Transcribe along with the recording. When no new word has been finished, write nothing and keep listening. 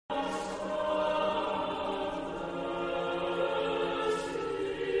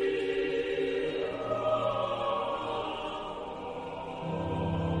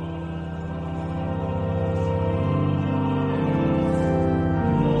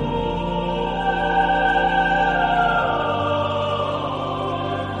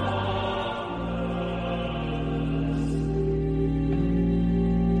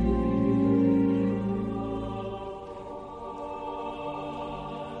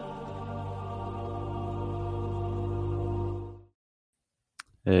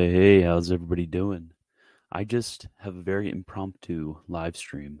Hey, how's everybody doing? I just have a very impromptu live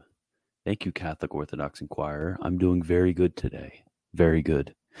stream. Thank you, Catholic Orthodox Inquirer. I'm doing very good today. Very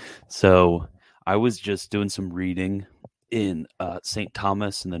good. So, I was just doing some reading in St.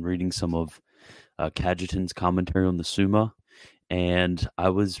 Thomas and then reading some of Cajetan's commentary on the Summa. And I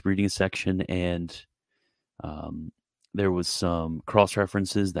was reading a section and um, there was some cross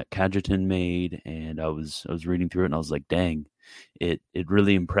references that Cajetan made, and I was reading through it, and I was like, "Dang, it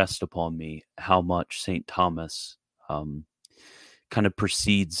really impressed upon me how much Saint Thomas um, kind of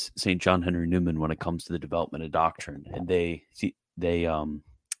precedes Saint John Henry Newman when it comes to the development of doctrine, and they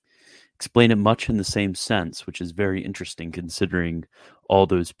explain it much in the same sense, which is very interesting considering all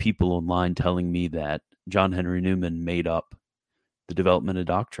those people online telling me that John Henry Newman made up the development of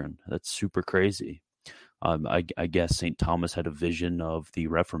doctrine. That's super crazy." I guess St. Thomas had a vision of the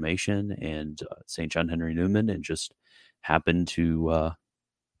Reformation and St. John Henry Newman, and just happened to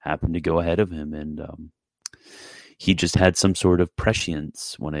happened to go ahead of him, and he just had some sort of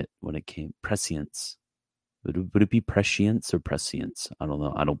prescience when it came prescience. Would it be prescience or prescience? I don't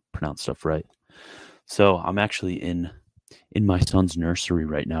know. I don't pronounce stuff right. So I'm actually in my son's nursery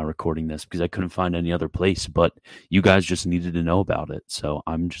right now recording this because I couldn't find any other place, but you guys just needed to know about it, so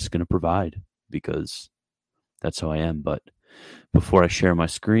I'm just going to provide because that's how I am. But before I share my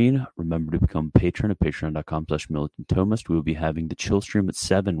screen, remember to become a patron at patreon.com/militantthomist. We will be having the chill stream at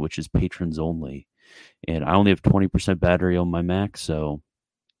 7, which is patrons only. And I only have 20% battery on my Mac, so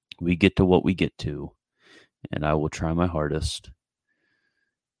we get to what we get to. And I will try my hardest.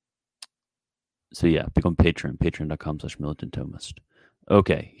 So yeah, become patron, patreon.com/militantthomist.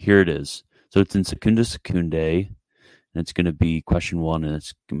 Okay, here it is. So it's in Secunda Secundae, and it's going to be question 1, and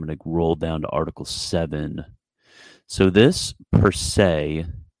it's going to roll down to Article 7. So this, per se,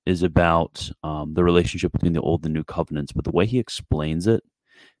 is about the relationship between the Old and New Covenants, but the way he explains it,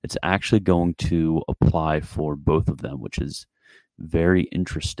 it's actually going to apply for both of them, which is very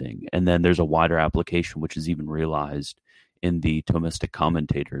interesting. And then there's a wider application, which is even realized in the Thomistic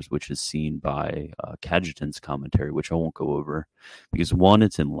commentators, which is seen by Cajetan's commentary, which I won't go over because, one,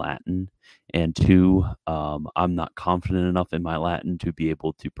 it's in Latin, and two, I'm not confident enough in my Latin to be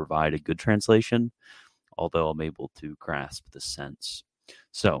able to provide a good translation, although I'm able to grasp the sense.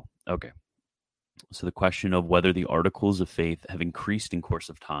 So, okay. So the question of whether the articles of faith have increased in course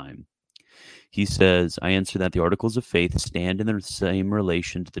of time. He says, I answer that the articles of faith stand in the same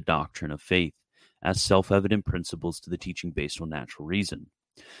relation to the doctrine of faith as self-evident principles to the teaching based on natural reason.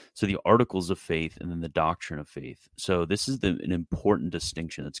 So the articles of faith and then the doctrine of faith. So this is an important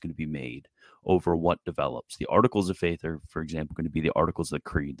distinction that's going to be made over what develops. The articles of faith are, for example, going to be the articles of the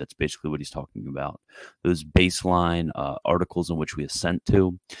creed. That's basically what he's talking about. Those baseline articles in which we assent to.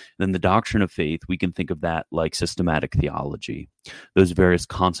 And then the doctrine of faith, we can think of that like systematic theology. Those various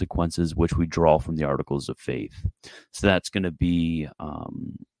consequences which we draw from the articles of faith. So that's going to be,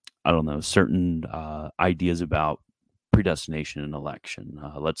 I don't know, certain ideas about predestination and election,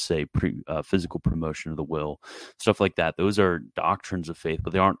 let's say physical promotion of the will, stuff like that. Those are doctrines of faith,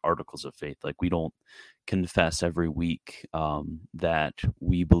 but they aren't articles of faith. Like, we don't confess every week that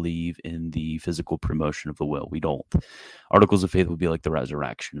we believe in the physical promotion of the will. We don't. Articles of faith would be like the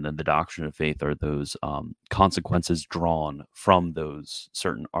resurrection, and then the doctrine of faith are those consequences drawn from those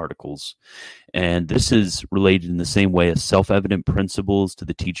certain articles. And this is related in the same way as self-evident principles to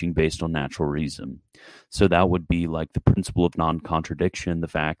the teaching based on natural reason. So that would be like the principle of non-contradiction, the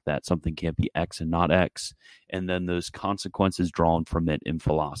fact that something can't be X and not X, and then those consequences drawn from it in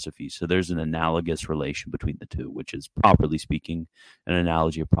philosophy. So there's an analogous relation between the two, which is, properly speaking, an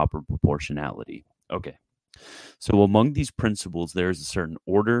analogy of proper proportionality. Okay. So among these principles, there is a certain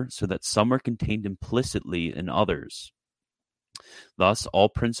order, so that some are contained implicitly in others. Thus, all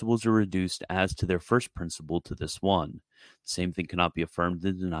principles are reduced as to their first principle to this one. The same thing cannot be affirmed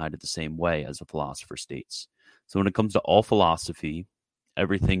and denied in the same way, as a philosopher states. So when it comes to all philosophy,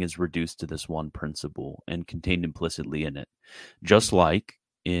 everything is reduced to this one principle and contained implicitly in it. Just like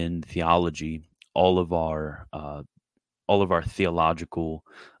in theology, all of our theological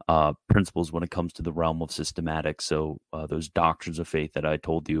principles when it comes to the realm of systematic, so those doctrines of faith that I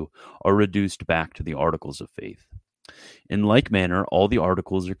told you, are reduced back to the articles of faith. In like manner, all the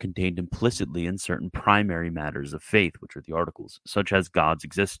articles are contained implicitly in certain primary matters of faith, which are the articles, such as God's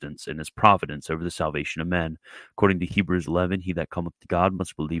existence and his providence over the salvation of men. According to Hebrews 11, he that cometh to God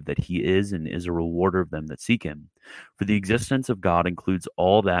must believe that he is and is a rewarder of them that seek him. For the existence of God includes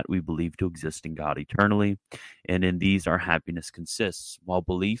all that we believe to exist in God eternally, and in these our happiness consists, while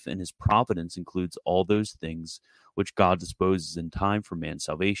belief in his providence includes all those things which God disposes in time for man's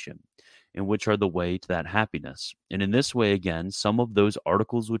salvation. and which are the way to that happiness. And in this way, again, some of those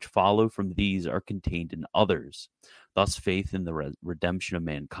articles which follow from these are contained in others. Thus, faith in the redemption of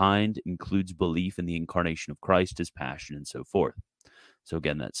mankind includes belief in the incarnation of Christ, his passion, and so forth. So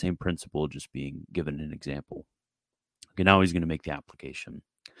again, that same principle just being given an example. Okay, now he's going to make the application.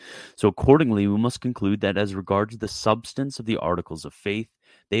 So accordingly, we must conclude that as regards the substance of the articles of faith,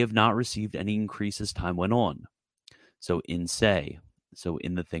 they have not received any increase as time went on. So in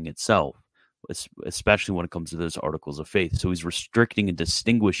the thing itself, especially when it comes to those articles of faith. So he's restricting and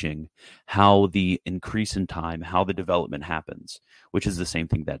distinguishing how the increase in time, how the development happens, which is the same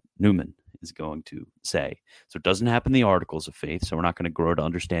thing that Newman is going to say. So it doesn't happen in the articles of faith. So we're not going to grow to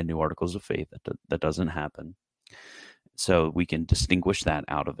understand new articles of faith. That doesn't happen. So we can distinguish that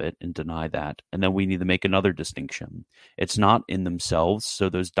out of it and deny that. And then we need to make another distinction. It's not in themselves. So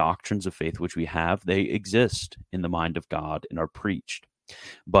those doctrines of faith which we have, they exist in the mind of God and are preached.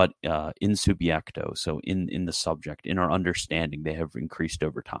 But in subiecto, so in the subject, in our understanding, they have increased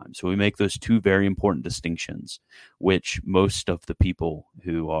over time. So we make those two very important distinctions, which most of the people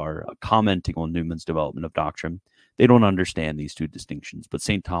who are commenting on Newman's development of doctrine, they don't understand these two distinctions. But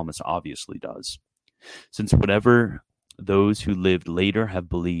St. Thomas obviously does. Since whatever those who lived later have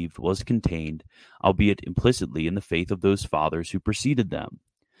believed was contained, albeit implicitly, in the faith of those fathers who preceded them.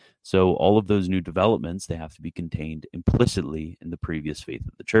 So all of those new developments, they have to be contained implicitly in the previous faith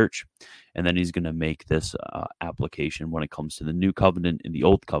of the church. And then he's going to make this application when it comes to the new covenant and the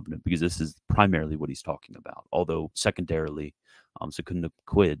old covenant, because this is primarily what he's talking about. Although secondarily, secunda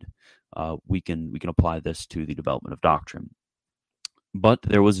quid, we can apply this to the development of doctrine. But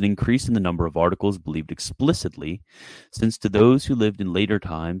there was an increase in the number of articles believed explicitly, since to those who lived in later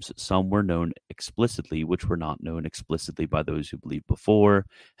times, some were known explicitly, which were not known explicitly by those who believed before.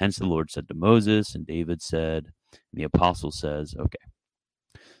 Hence the Lord said to Moses, and David said, and the apostle says, okay.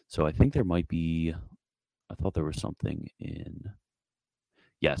 So I think there might be, I thought there was something in,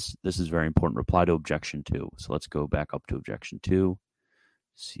 yes, this is very important. Reply to objection 2. So let's go back up to objection 2,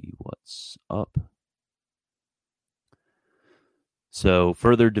 see what's up. So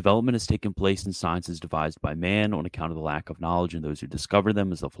further development has taken place in sciences devised by man on account of the lack of knowledge in those who discover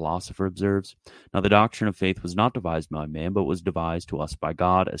them, as the philosopher observes. Now the doctrine of faith was not devised by man, but was devised to us by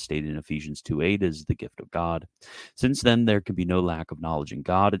God, as stated in Ephesians 2:8, is the gift of God. Since then there can be no lack of knowledge in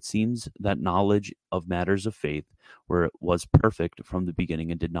God, it seems that knowledge of matters of faith was perfect from the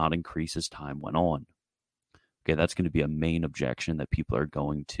beginning and did not increase as time went on. Okay, that's going to be a main objection that people are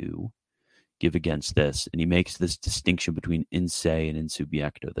going to give against this, and he makes this distinction between in se and in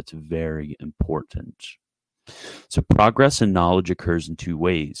subiecto. That's very important. So progress in knowledge occurs in two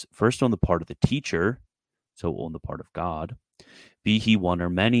ways. First, on the part of the teacher, so on the part of God, be he one or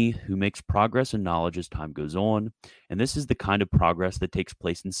many, who makes progress in knowledge as time goes on, and this is the kind of progress that takes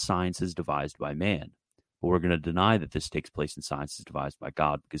place in sciences devised by man. But we're going to deny that this takes place in sciences devised by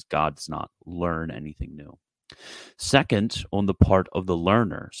God, because God does not learn anything new. Second, on the part of the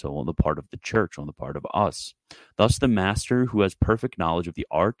learner, so on the part of the church, on the part of us. Thus, the master who has perfect knowledge of the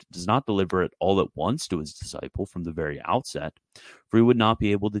art does not deliver it all at once to his disciple from the very outset, for he would not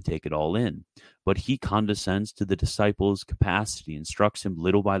be able to take it all in. But he condescends to the disciple's capacity, instructs him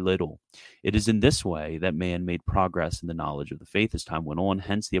little by little. It is in this way that man made progress in the knowledge of the faith as time went on.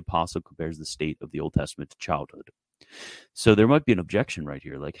 Hence, the apostle compares the state of the Old Testament to childhood. So there might be an objection right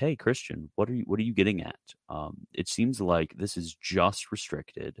here, like, hey, Christian, what are you getting at? It seems like this is just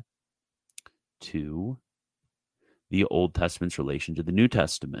restricted to the Old Testament's relation to the New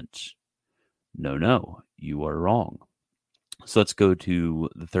Testament. No, you are wrong. So let's go to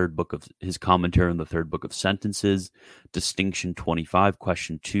the third book of his commentary on the third book of Sentences, distinction 25,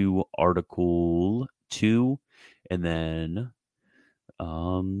 question 2, article 2, and then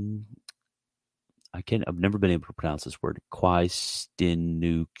I've never been able to pronounce this word,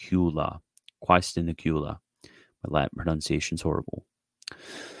 quaestinucula. My Latin pronunciation is horrible.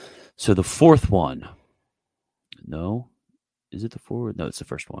 So the fourth one. No, is it the fourth? No, it's the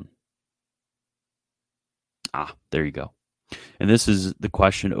first one. There you go. And this is the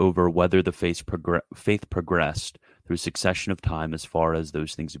question over whether the faith progressed through a succession of time as far as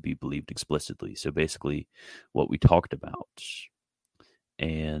those things would be believed explicitly. So basically what we talked about.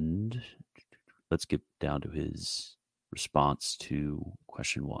 And let's get down to his response to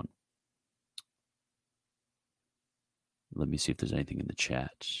question 1. Let me see if there's anything in the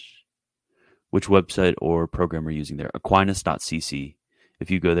chat. Which website or program are you using there? Aquinas.cc.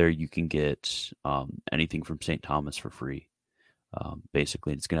 If you go there, you can get anything from St. Thomas for free.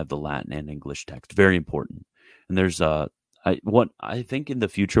 Basically, it's going to have the Latin and English text. Very important. And there's what I think in the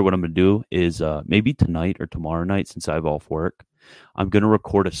future, what I'm going to do is maybe tonight or tomorrow night, since I have off work, I'm going to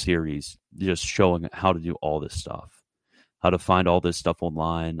record a series just showing how to do all this stuff, how to find all this stuff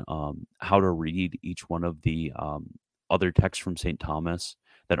online, how to read each one of the other texts from St. Thomas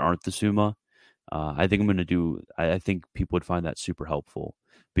that aren't the Summa. I think I'm going to do, I think people would find that super helpful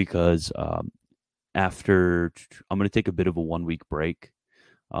because after, I'm going to take a bit of a 1 week break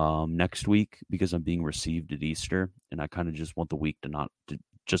next week because I'm being received at Easter, and I kind of just want the week to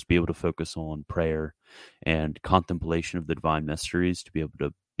just be able to focus on prayer and contemplation of the divine mysteries to be able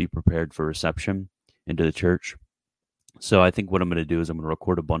to be prepared for reception into the church. So I think what I'm going to do is I'm going to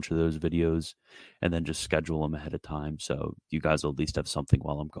record a bunch of those videos and then just schedule them ahead of time, so you guys will at least have something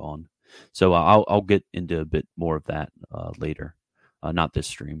while I'm gone. So I'll get into a bit more of that later, not this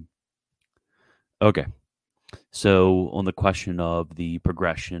stream. Okay. So on the question of the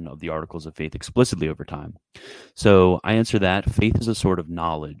progression of the articles of faith explicitly over time. So I answer that faith is a sort of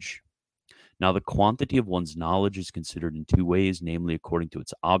knowledge. Now, the quantity of one's knowledge is considered in two ways, namely according to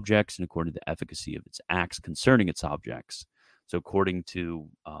its objects and according to the efficacy of its acts concerning its objects. So according to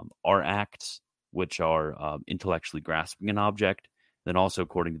our acts, which are intellectually grasping an object, then also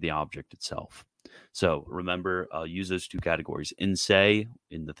according to the object itself. So remember, use those two categories: in se,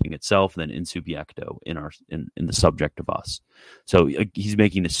 in the thing itself, and then in subjecto, in the subject of us. So he's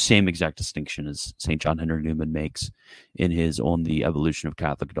making the same exact distinction as St. John Henry Newman makes in his On the Evolution of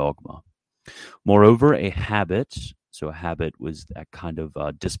Catholic Dogma. Moreover, a habit, so a habit was that kind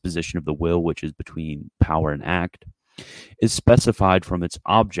of disposition of the will, which is between power and act, is specified from its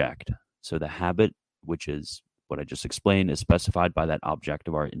object. So the habit, which is what I just explained, is specified by that object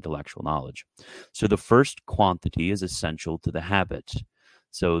of our intellectual knowledge. So the first quantity is essential to the habit.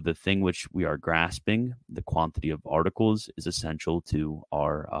 So the thing which we are grasping, the quantity of articles, is essential to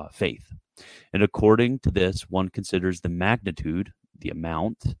our faith. And according to this, one considers the magnitude, the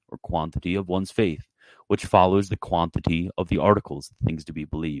amount or quantity of one's faith, which follows the quantity of the articles, things to be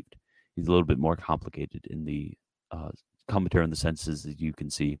believed. He's a little bit more complicated in the commentary on the senses, as you can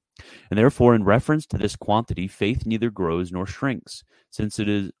see. And therefore, in reference to this quantity, faith neither grows nor shrinks, since it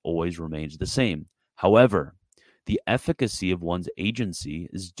is always remains the same. However, the efficacy of one's agency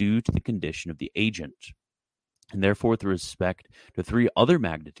is due to the condition of the agent. And therefore, with respect to three other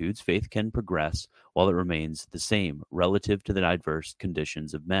magnitudes, faith can progress while it remains the same relative to the diverse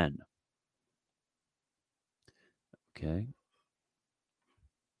conditions of men. Okay.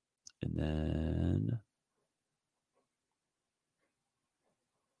 And then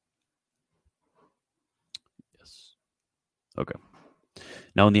yes. Okay.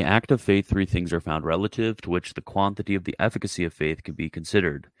 Now, in the act of faith, three things are found relative to which the quantity of the efficacy of faith can be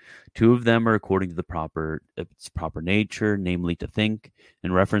considered. Two of them are according to its proper nature, namely to think.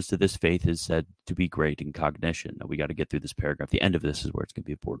 In reference to this, faith is said to be great in cognition. Now, we got to get through this paragraph. The end of this is where it's going to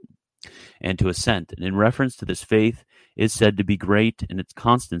be important. And to assent. And in reference to this, faith is said to be great in its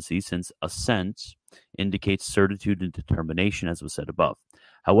constancy, since assent indicates certitude and determination, as was said above.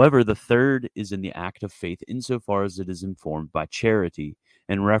 However, the third is in the act of faith insofar as it is informed by charity.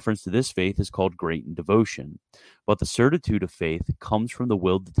 In reference to this, faith is called great in devotion. But the certitude of faith comes from the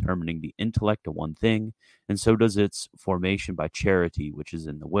will determining the intellect of one thing, and so does its formation by charity, which is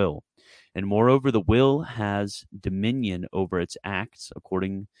in the will. And moreover, the will has dominion over its acts,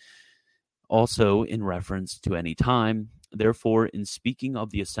 according also in reference to any time. Therefore, in speaking of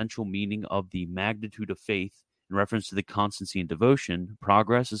the essential meaning of the magnitude of faith, in reference to the constancy and devotion,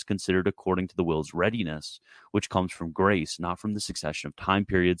 progress is considered according to the will's readiness, which comes from grace, not from the succession of time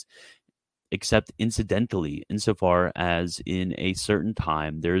periods, except incidentally, insofar as in a certain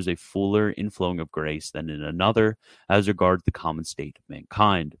time there is a fuller inflowing of grace than in another, as regards the common state of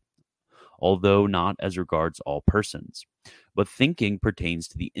mankind, although not as regards all persons. But thinking pertains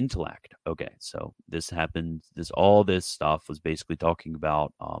to the intellect. Okay, so this happened, all this stuff was basically talking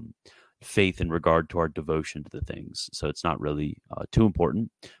about faith in regard to our devotion to the things. So it's not really too important.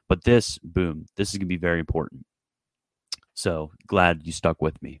 But this, boom, this is going to be very important. So glad you stuck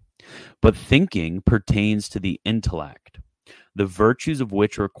with me. But thinking pertains to the intellect, the virtues of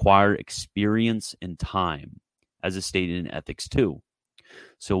which require experience and time, as is stated in Ethics 2.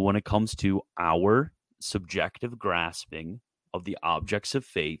 So when it comes to our subjective grasping of the objects of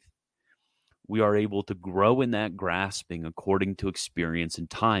faith, we are able to grow in that grasping according to experience and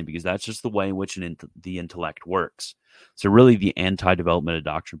time, because that's just the way in which the intellect works. So really, the anti-development of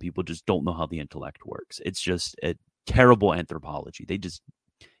doctrine people just don't know how the intellect works. It's just a terrible anthropology.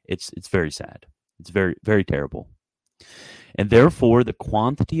 It's very sad. It's very, very terrible. And therefore, the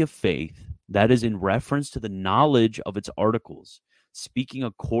quantity of faith that is in reference to the knowledge of its articles, speaking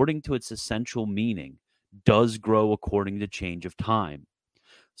according to its essential meaning, does grow according to change of time.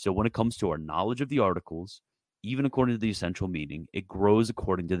 So when it comes to our knowledge of the articles, even according to the essential meaning, it grows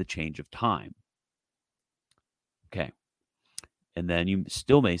according to the change of time. Okay. And then you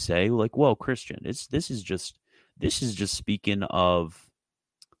still may say, like, well, Christian, this is just speaking of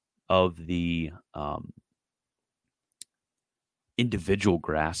the individual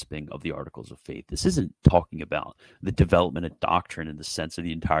grasping of the articles of faith. This isn't talking about the development of doctrine in the sense of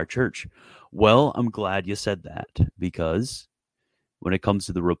the entire church. Well, I'm glad you said that, because when it comes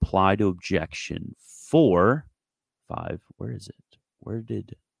to the reply to objection 5, where is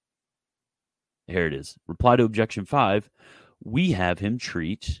it? Here it is. Reply to objection 5, we have him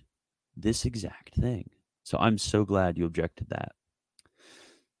treat this exact thing. So I'm so glad you objected that.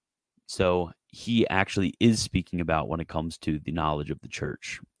 So he actually is speaking about when it comes to the knowledge of the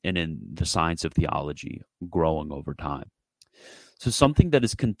church and in the science of theology growing over time. So something that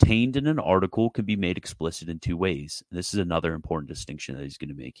is contained in an article can be made explicit in 2 ways. This is another important distinction that he's going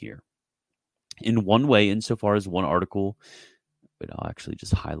to make here. In one way, insofar as one article, but I'll actually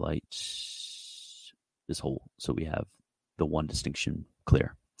just highlight this whole, so we have the one distinction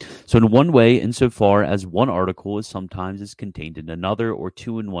clear. So in one way, insofar as one article is sometimes contained in another, or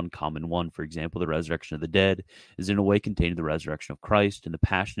 2 in one common one. For example, the resurrection of the dead is in a way contained in the resurrection of Christ, and the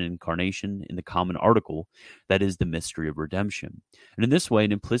passion and incarnation in the common article, that is the mystery of redemption. And in this way,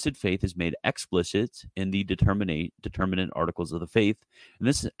 an implicit faith is made explicit in the determinate articles of the faith, and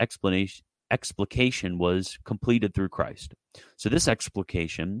this explication was completed through Christ. So this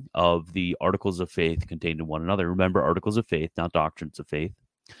explication of the articles of faith contained in one another, remember, articles of faith, not doctrines of faith,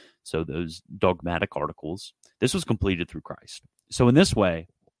 so those dogmatic articles, this was completed through Christ. So in this way,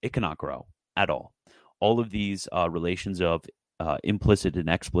 it cannot grow at all. All of these relations of implicit and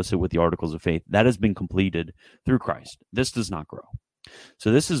explicit with the articles of faith, that has been completed through Christ. This does not grow.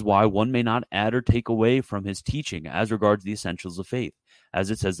 So this is why one may not add or take away from his teaching as regards the essentials of faith,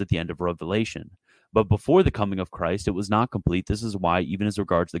 as it says at the end of Revelation. But before the coming of Christ, it was not complete. This is why, even as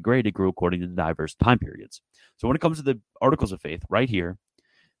regards the great, it grew according to the diverse time periods. So when it comes to the articles of faith, right here,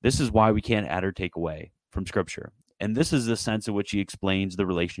 this is why we can't add or take away from Scripture. And this is the sense in which he explains the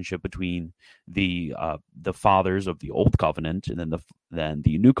relationship between the fathers of the Old Covenant and then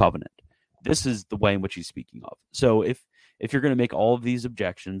the New Covenant. This is the way in which he's speaking of. So if you're going to make all of these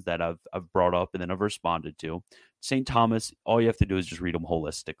objections that I've brought up and then I've responded to, St. Thomas, all you have to do is just read them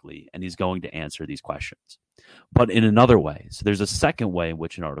holistically, and he's going to answer these questions. But in another way, so there's a second way in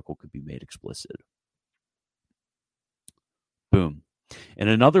which an article could be made explicit. Boom. In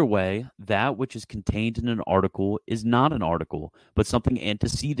another way, that which is contained in an article is not an article, but something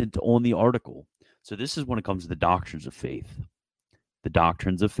antecedent on the article. So this is when it comes to the doctrines of faith. The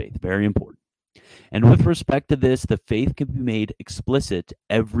doctrines of faith, very important. And with respect to this, the faith can be made explicit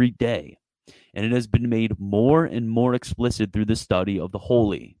every day. And it has been made more and more explicit through the study of the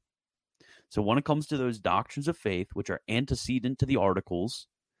holy. So when it comes to those doctrines of faith, which are antecedent to the articles,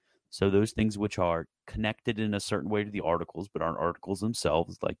 so those things which are connected in a certain way to the articles, but aren't articles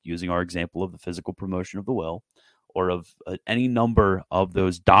themselves, like using our example of the physical promotion of the will, or of any number of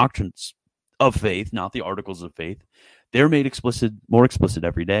those doctrines of faith, not the articles of faith, they're made explicit, more explicit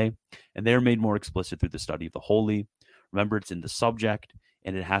every day, and they're made more explicit through the study of the holy. Remember, it's in the subject,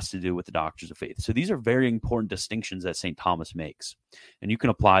 and it has to do with the doctrines of faith. So these are very important distinctions that St. Thomas makes, and you can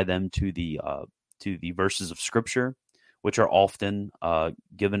apply them to the verses of Scripture, which are often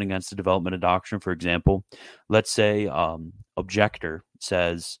given against the development of doctrine. For example, let's say objector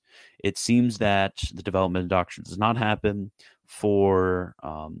says, it seems that the development of doctrine does not happen, for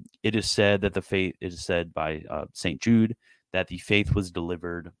it is said that the faith, it is said by St. Jude that the faith was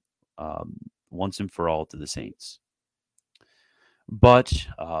delivered once and for all to the saints. But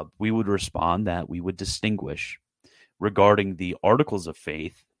we would respond that we would distinguish regarding the articles of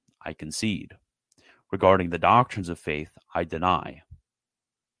faith, I concede. Regarding the doctrines of faith, I deny.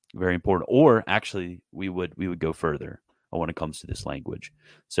 Very important. Or actually, we would go further when it comes to this language.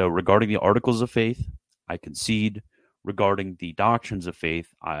 So regarding the articles of faith, I concede. Regarding the doctrines of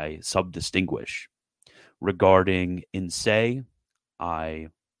faith, I subdistinguish. Regarding in se, I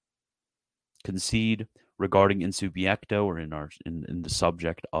concede. Regarding in subiecto, or in the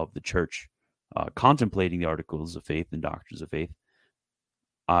subject of the church, contemplating the articles of faith and doctrines of faith,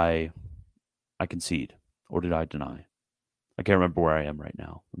 I concede. Or did I deny? I can't remember where I am right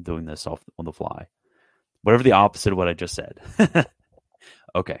now. I'm doing this on the fly. Whatever the opposite of what I just said.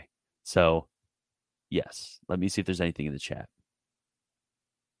 Okay. So, yes. Let me see if there's anything in the chat.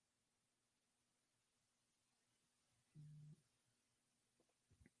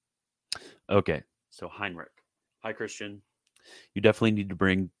 Okay. So, Heinrich. Hi, Christian. You definitely need to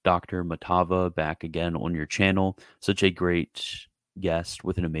bring Dr. Matava back again on your channel. Such a great guest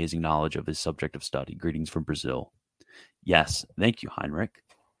with an amazing knowledge of his subject of study. Greetings from Brazil. Yes, thank you, Heinrich.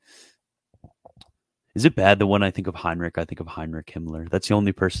 Is it bad that when I think of Heinrich, I think of Heinrich Himmler? That's the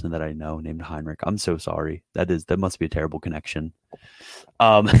only person that I know named Heinrich. I'm so sorry. That must be a terrible connection.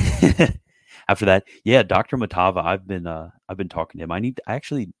 After that, yeah, Dr. Matava, I've been talking to him. I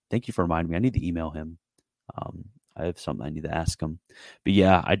actually thank you for reminding me. I need to email him. I have something I need to ask him. But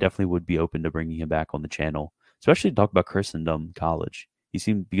yeah, I definitely would be open to bringing him back on the channel, especially to talk about Christendom College.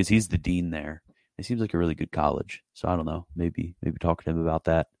 Because he's the dean there. It seems like a really good college. So I don't know, maybe talk to him about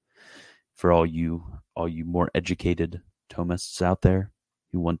that for all you more educated Thomists out there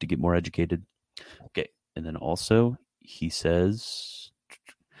who want to get more educated. Okay, and then also he says,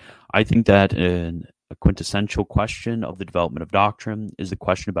 I think that a quintessential question of the development of doctrine is the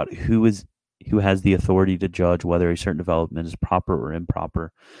question about who has the authority to judge whether a certain development is proper or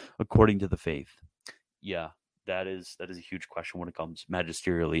improper according to the faith. Yeah, that is a huge question when it comes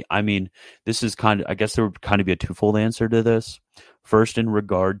magisterially. I mean, this is I guess there would kind of be a twofold answer to this. First, in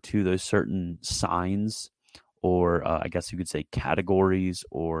regard to those certain signs, or I guess you could say categories,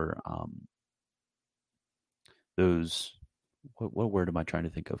 or those, what word am I trying to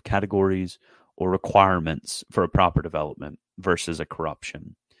think of? Categories or requirements for a proper development versus a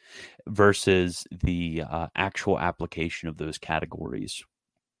corruption, versus the actual application of those categories.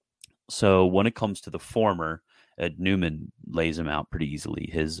 So when it comes to the former, Newman lays them out pretty easily.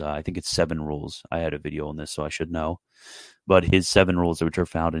 His, I think it's 7 rules. I had a video on this, so I should know. But his 7 rules, which are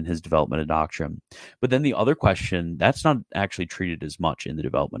found in his development of doctrine. But then the other question, that's not actually treated as much in the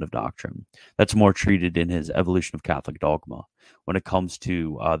development of doctrine. That's more treated in his evolution of Catholic dogma, when it comes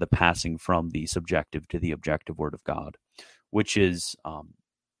to the passing from the subjective to the objective word of God, which is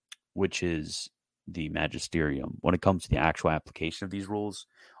the magisterium. When it comes to the actual application of these rules,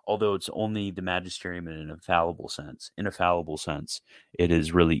 although it's only the magisterium in an infallible sense, it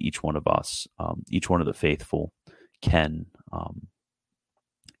is really each one of us, each one of the faithful can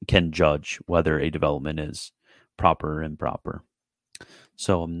judge whether a development is proper or improper.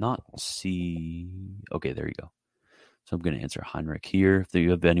 So I'm not okay, there you go. So I'm going to answer Heinrich here. If you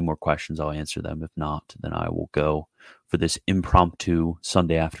have any more questions, I'll answer them. If not, then I will go for this impromptu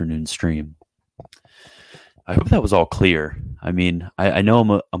Sunday afternoon stream. I hope that was all clear. I mean, I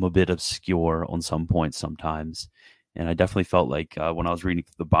know I'm a bit obscure on some points sometimes, and I definitely felt like when I was reading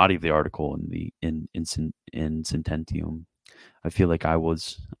the body of the article in Sententium, I feel like I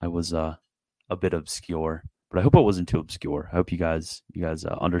was a bit obscure, but I hope it wasn't too obscure. I hope you guys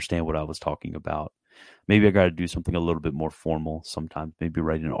understand what I was talking about. Maybe I got to do something a little bit more formal sometime. Maybe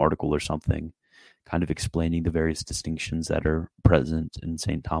write an article or something, kind of explaining the various distinctions that are present in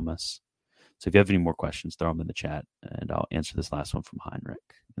St. Thomas. So if you have any more questions, throw them in the chat, and I'll answer this last one from Heinrich,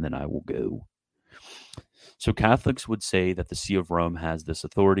 and then I will go. So Catholics would say that the See of Rome has this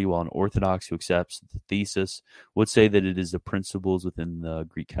authority, while an Orthodox who accepts the thesis would say that it is the principles within the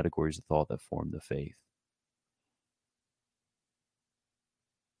Greek categories of thought that form the faith.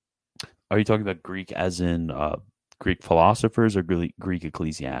 Are you talking about Greek as in Greek philosophers or Greek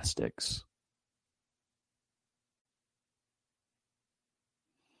ecclesiastics?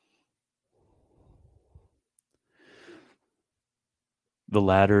 The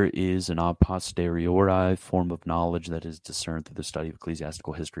latter is an a posteriori form of knowledge that is discerned through the study of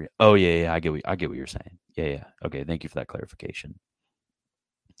ecclesiastical history. Oh, yeah, I get what you're saying. Yeah. Okay, thank you for that clarification.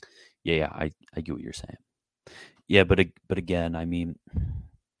 Yeah, I get what you're saying. Yeah, but again, I mean,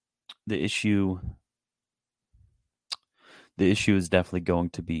 the issue is definitely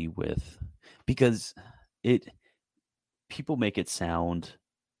going to be because people make it sound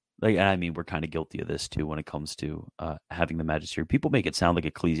like, I mean, we're kind of guilty of this too when it comes to having the magisterium. People make it sound like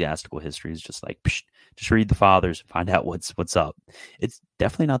ecclesiastical history is just like, just read the fathers and find out what's up. It's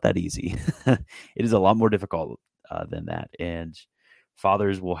definitely not that easy. It is a lot more difficult than that. And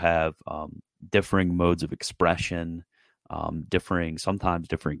fathers will have differing modes of expression, sometimes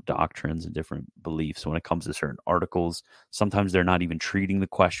different doctrines and different beliefs when it comes to certain articles. Sometimes they're not even treating the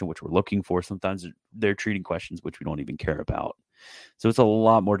question which we're looking for. Sometimes they're treating questions which we don't even care about. So it's a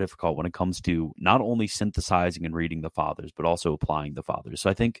lot more difficult when it comes to not only synthesizing and reading the fathers, but also applying the fathers.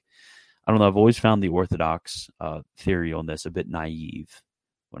 So I think, I don't know, I've always found the Orthodox theory on this a bit naive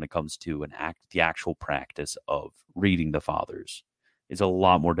when it comes to the actual practice of reading the fathers. It's a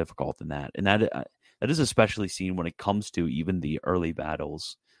lot more difficult than that. And that is especially seen when it comes to even the early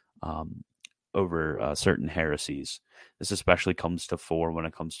battles over certain heresies. This especially comes to fore when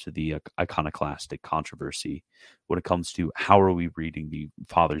it comes to the iconoclastic controversy, when it comes to how are we reading the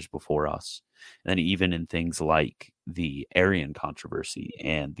fathers before us. And then even in things like the Arian controversy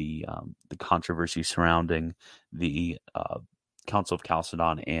and the controversy surrounding the Council of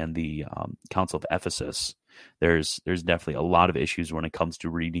Chalcedon and the Council of Ephesus, there's definitely a lot of issues when it comes to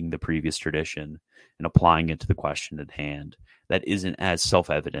reading the previous tradition and applying it to the question at hand that isn't as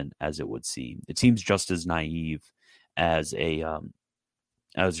self-evident as it would seem. It seems just as naive as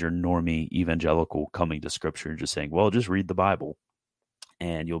as your normie evangelical coming to Scripture and just saying, "Well, just read the Bible,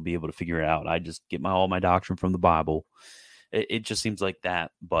 and you'll be able to figure it out. I just get all my doctrine from the Bible." It just seems like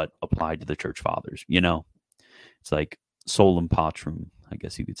that, but applied to the church fathers. It's like solum patrum, I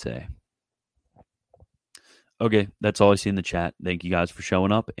guess you could say. Okay, that's all I see in the chat. Thank you guys for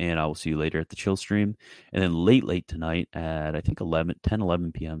showing up, and I will see you later at the chill stream. And then late tonight at, I think, 11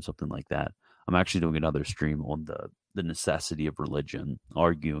 p.m., something like that, I'm actually doing another stream on the necessity of religion,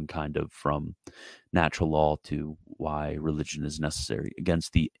 arguing kind of from natural law to why religion is necessary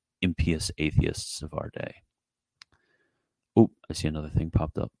against the impious atheists of our day. Oh, I see another thing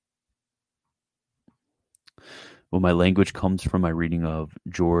popped up. Well, my language comes from my reading of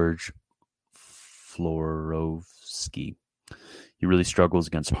George Florovsky. He really struggles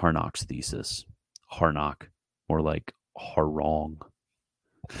against Harnack's thesis. Harnack, more like Harong.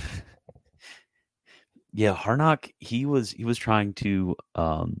 Yeah, Harnack, he was trying to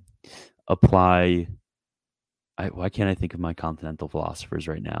apply. Why can't I think of my continental philosophers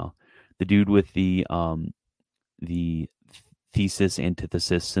right now? The dude with the thesis,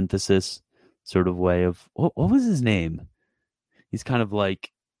 antithesis, synthesis sort of way of what was his name? He's kind of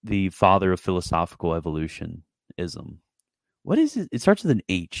like the father of philosophical evolutionism. What is it? It starts with an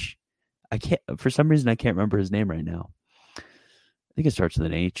H. I can't, for some reason, I can't remember his name right now. I think it starts with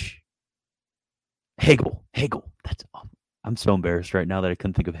an H. Hegel. I'm so embarrassed right now that I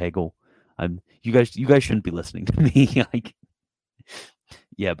couldn't think of Hegel. You guys shouldn't be listening to me.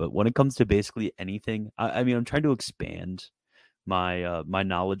 Yeah, but when it comes to basically anything, I mean, I'm trying to expand my my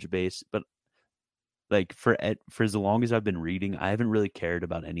knowledge base, but like for as long as I've been reading, I haven't really cared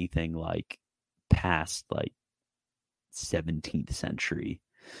about anything like past like 17th century.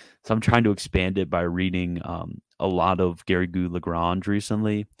 So I'm trying to expand it by reading a lot of Garrigou-Lagrange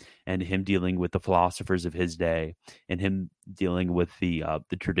recently, and him dealing with the philosophers of his day, and him dealing with the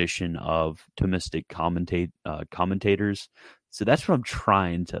tradition of Thomistic commentators. So that's what I'm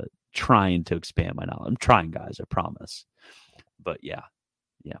trying to expand my knowledge. I'm trying, guys. I promise. But yeah.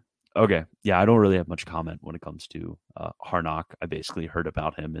 Okay. Yeah, I don't really have much comment when it comes to Harnack. I basically heard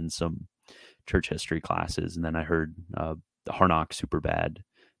about him in some church history classes, and then I heard Harnack super bad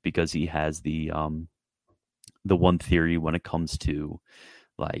because he has the one theory when it comes to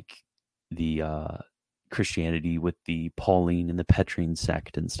like the Christianity with the Pauline and the Petrine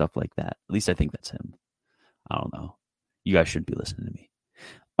sect and stuff like that. At least I think that's him. I don't know. You guys shouldn't be listening to me.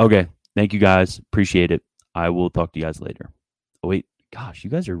 Okay. Thank you guys. Appreciate it. I will talk to you guys later. Oh, wait. Gosh, you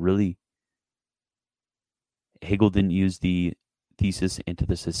guys are really... Hegel didn't use the thesis,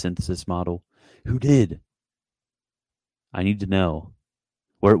 antithesis, synthesis model. Who did? I need to know.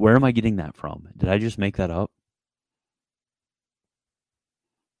 Where am I getting that from? Did I just make that up?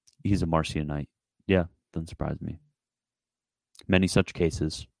 He's a Marcionite. Yeah, doesn't surprise me. Many such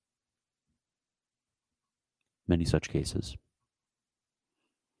cases.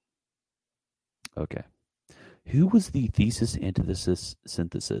 Okay. Who was the thesis, antithesis,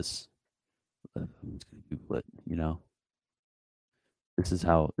 synthesis? I'm just gonna Google it. This is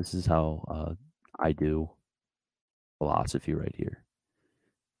how I do philosophy right here.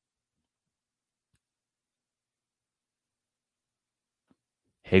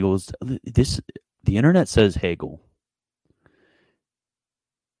 Hegel's the internet says Hegel.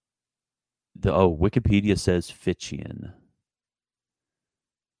 Wikipedia says Fitchian.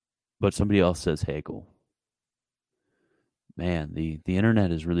 But somebody else says Hegel. Man, the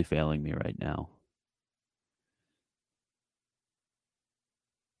internet is really failing me right now.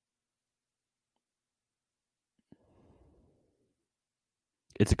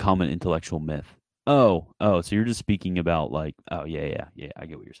 It's a common intellectual myth. So you're just speaking about like, yeah, I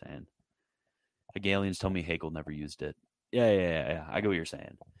get what you're saying. Hegelians tell me Hegel never used it. Yeah, I get what you're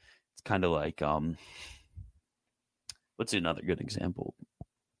saying. It's kind of like, what's another good example?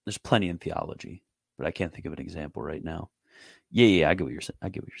 There's plenty in theology, but I can't think of an example right now. Yeah, I get what you're saying.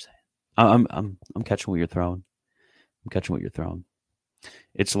 I'm catching what you're throwing.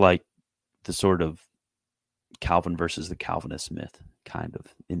 It's like the sort of Calvin versus the Calvinist myth, kind of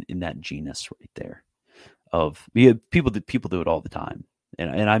in that genus right there. People do it all the time,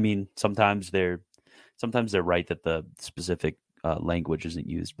 and I mean sometimes they're right that the specific language isn't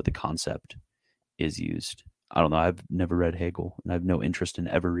used, but the concept is used. I don't know. I've never read Hegel, and I have no interest in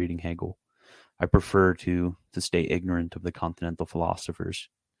ever reading Hegel. I prefer to stay ignorant of the continental philosophers.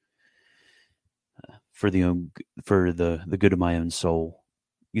 for the good of my own soul.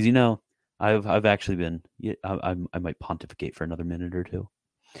 Because I've actually been I might pontificate for another minute or two.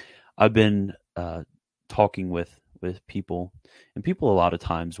 I've been talking with people, and people a lot of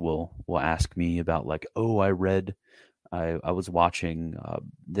times will ask me about like, oh, I was watching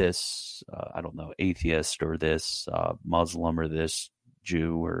this I don't know, atheist or this Muslim or this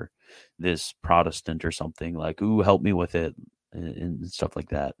Jew or this Protestant or something, like, ooh, help me with it, and stuff like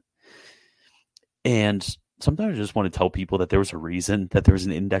that. And sometimes I just want to tell people that there was a reason that there was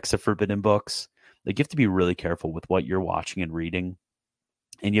an index of forbidden books. Like, you have to be really careful with what you're watching and reading,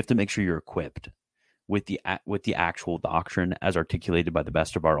 and you have to make sure you're equipped with the actual doctrine as articulated by the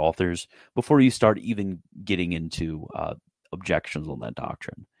best of our authors before you start even getting into objections on that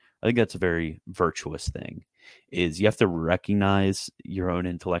doctrine. I think that's a very virtuous thing. Is you have to recognize your own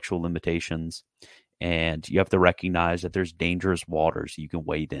intellectual limitations, and you have to recognize that there's dangerous waters you can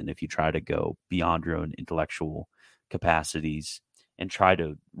wade in if you try to go beyond your own intellectual capacities and try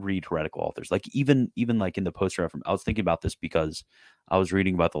to read heretical authors. Like even like in the post-Reformation, I was thinking about this because I was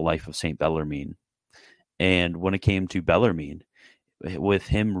reading about the life of Saint Bellarmine, and when it came to Bellarmine, with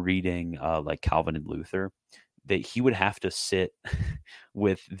him reading like Calvin and Luther, that he would have to sit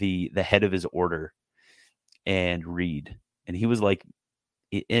with the head of his order and read. And he was like,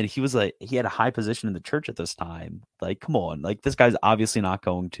 he had a high position in the church at this time. Like, come on, like, this guy's obviously not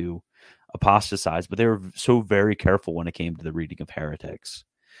going to apostatize, but they were so very careful when it came to the reading of heretics,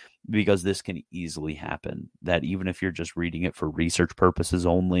 because this can easily happen, that even if you're just reading it for research purposes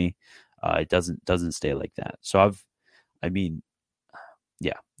only, it doesn't stay like that. So I mean,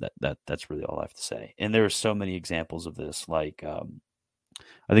 yeah, that's really all I have to say. And there are so many examples of this. Like,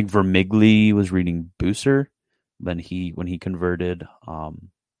 I think Vermigli was reading Bucer when he converted. I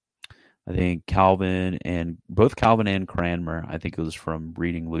think both Calvin and Cranmer, I think it was from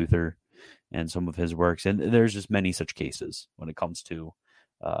reading Luther and some of his works. And there's just many such cases when it comes to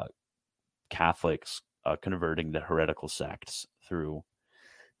Catholics converting to heretical sects through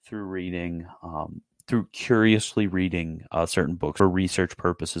reading, through curiously reading certain books for research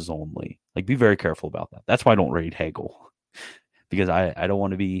purposes only. Like, be very careful about that. That's why I don't read Hegel, because I don't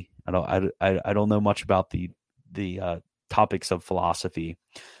want to be I don't know much about the topics of philosophy,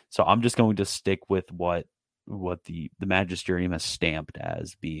 so I'm just going to stick with what the magisterium has stamped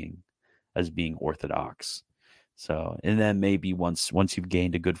as being orthodox. So, and then maybe once you've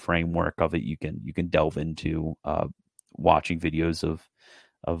gained a good framework of it, you can delve into watching videos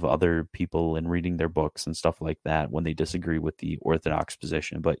of other people and reading their books and stuff like that when they disagree with the orthodox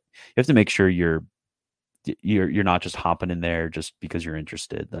position. But you have to make sure you're not just hopping in there just because you're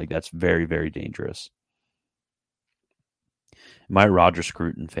interested. Like, that's very, very dangerous. Am I a Roger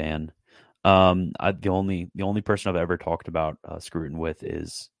Scruton fan? The only person I've ever talked about Scruton with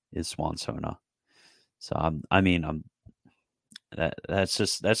is Swansona. So that's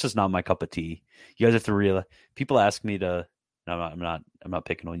just not my cup of tea. You guys have to realize. People ask me to. No, I'm not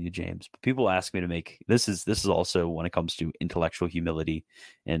picking on you, James. But people ask me to make this is also when it comes to intellectual humility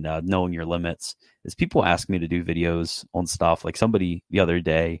and knowing your limits. Is people ask me to do videos on stuff, like somebody the other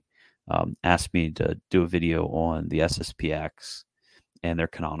day asked me to do a video on the SSPX and their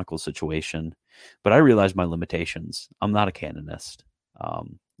canonical situation, but I realized my limitations. I'm not a canonist.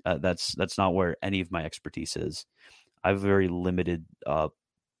 That's not where any of my expertise is. I have a very limited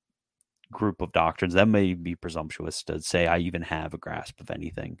group of doctrines. That may be presumptuous to say I even have a grasp of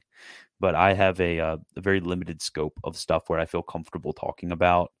anything, but I have a very limited scope of stuff where I feel comfortable talking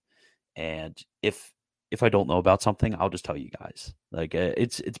about. And if I don't know about something, I'll just tell you guys. Like,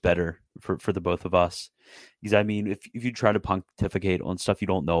 it's better for the both of us, because I mean, if you try to pontificate on stuff you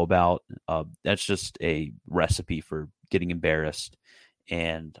don't know about, that's just a recipe for getting embarrassed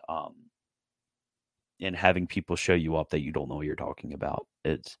and having people show you up that you don't know what you're talking about.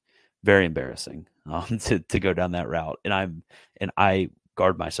 It's very embarrassing to go down that route, and I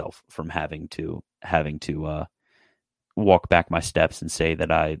guard myself from having to walk back my steps and say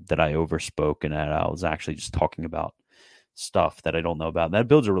that I overspoke and that I was actually just talking about stuff that I don't know about. And that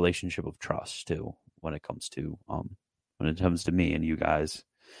builds a relationship of trust too when it comes to me and you guys,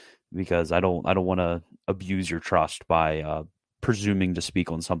 because I don't want to abuse your trust by presuming to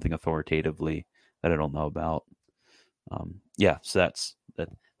speak on something authoritatively that I don't know about. Yeah, so that's that.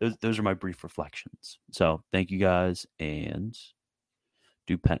 Those are my brief reflections. So thank you guys, and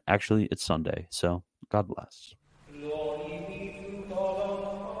actually it's Sunday, so God bless.